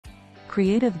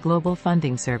Creative Global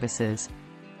Funding Services.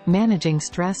 Managing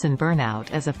stress and burnout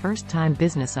as a first-time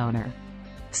business owner.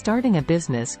 Starting a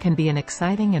business can be an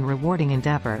exciting and rewarding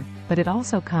endeavor, but it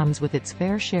also comes with its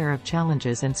fair share of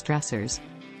challenges and stressors.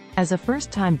 As a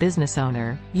first-time business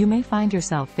owner, you may find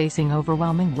yourself facing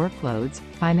overwhelming workloads,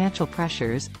 financial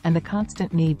pressures, and the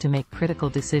constant need to make critical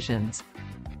decisions.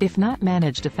 If not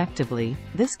managed effectively,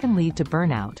 this can lead to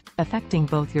burnout, affecting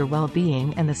both your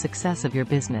well-being and the success of your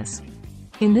business.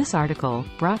 In this article,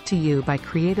 brought to you by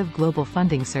Creative Global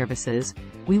Funding Services,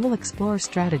 we will explore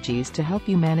strategies to help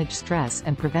you manage stress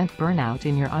and prevent burnout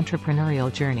in your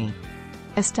entrepreneurial journey.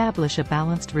 Establish a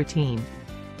balanced routine.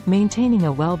 Maintaining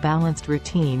a well-balanced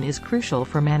routine is crucial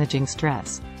for managing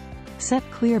stress. Set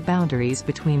clear boundaries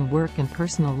between work and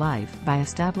personal life by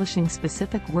establishing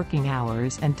specific working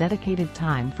hours and dedicated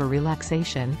time for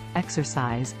relaxation,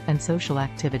 exercise, and social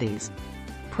activities.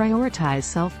 Prioritize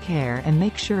self-care and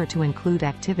make sure to include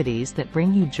activities that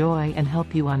bring you joy and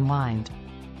help you unwind.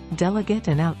 Delegate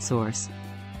and outsource.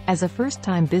 As a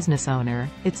first-time business owner,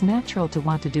 it's natural to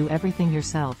want to do everything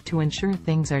yourself to ensure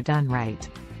things are done right.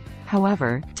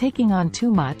 However, taking on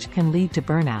too much can lead to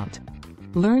burnout.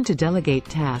 Learn to delegate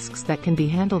tasks that can be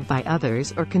handled by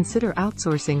others or consider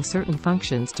outsourcing certain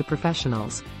functions to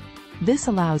professionals. This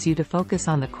allows you to focus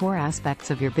on the core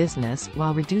aspects of your business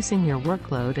while reducing your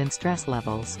workload and stress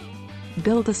levels.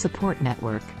 Build a support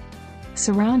network.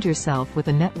 Surround yourself with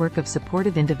a network of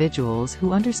supportive individuals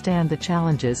who understand the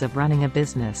challenges of running a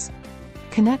business.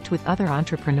 Connect with other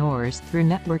entrepreneurs through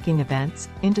networking events,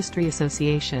 industry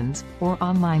associations, or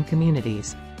online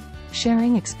communities.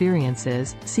 Sharing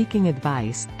experiences, seeking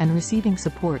advice, and receiving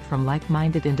support from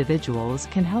like-minded individuals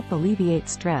can help alleviate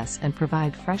stress and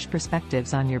provide fresh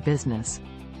perspectives on your business.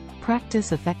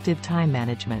 Practice effective time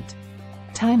management.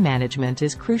 Time management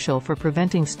is crucial for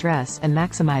preventing stress and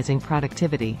maximizing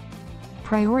productivity.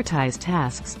 Prioritize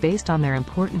tasks based on their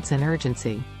importance and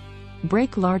urgency.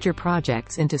 Break larger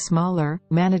projects into smaller,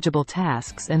 manageable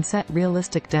tasks and set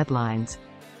realistic deadlines.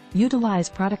 Utilize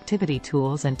productivity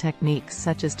tools and techniques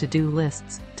such as to-do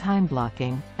lists, time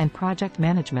blocking, and project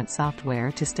management software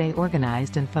to stay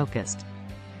organized and focused.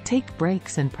 Take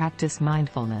breaks and practice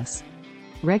mindfulness.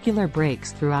 Regular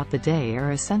breaks throughout the day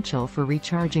are essential for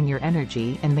recharging your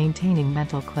energy and maintaining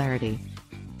mental clarity.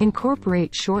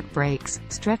 Incorporate short breaks,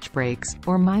 stretch breaks,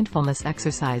 or mindfulness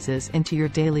exercises into your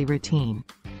daily routine.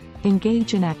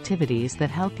 Engage in activities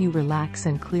that help you relax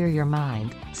and clear your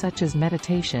mind, such as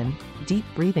meditation, deep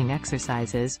breathing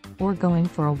exercises, or going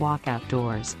for a walk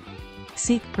outdoors.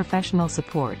 Seek professional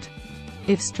support.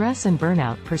 If stress and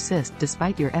burnout persist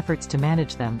despite your efforts to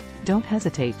manage them, don't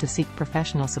hesitate to seek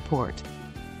professional support.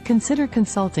 Consider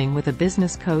consulting with a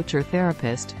business coach or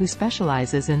therapist who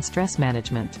specializes in stress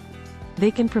management.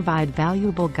 They can provide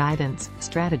valuable guidance,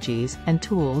 strategies, and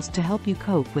tools to help you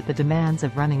cope with the demands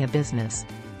of running a business.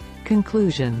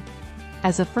 Conclusion.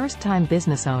 As a first-time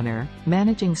business owner,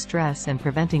 managing stress and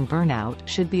preventing burnout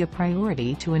should be a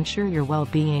priority to ensure your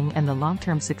well-being and the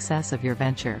long-term success of your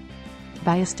venture.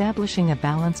 By establishing a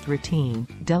balanced routine,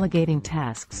 delegating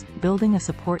tasks, building a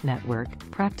support network,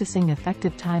 practicing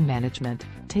effective time management,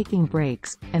 taking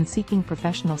breaks, and seeking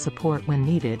professional support when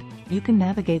needed, you can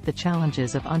navigate the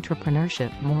challenges of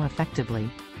entrepreneurship more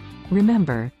effectively.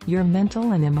 Remember, your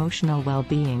mental and emotional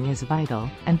well-being is vital,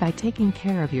 and by taking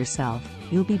care of yourself,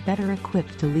 you'll be better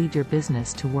equipped to lead your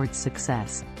business towards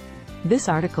success. This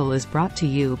article is brought to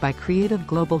you by Creative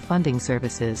Global Funding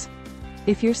Services.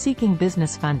 If you're seeking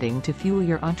business funding to fuel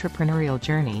your entrepreneurial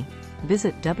journey,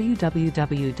 visit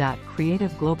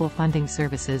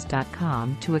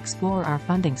www.creativeglobalfundingservices.com to explore our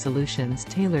funding solutions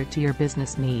tailored to your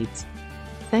business needs.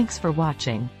 Thanks for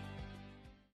watching.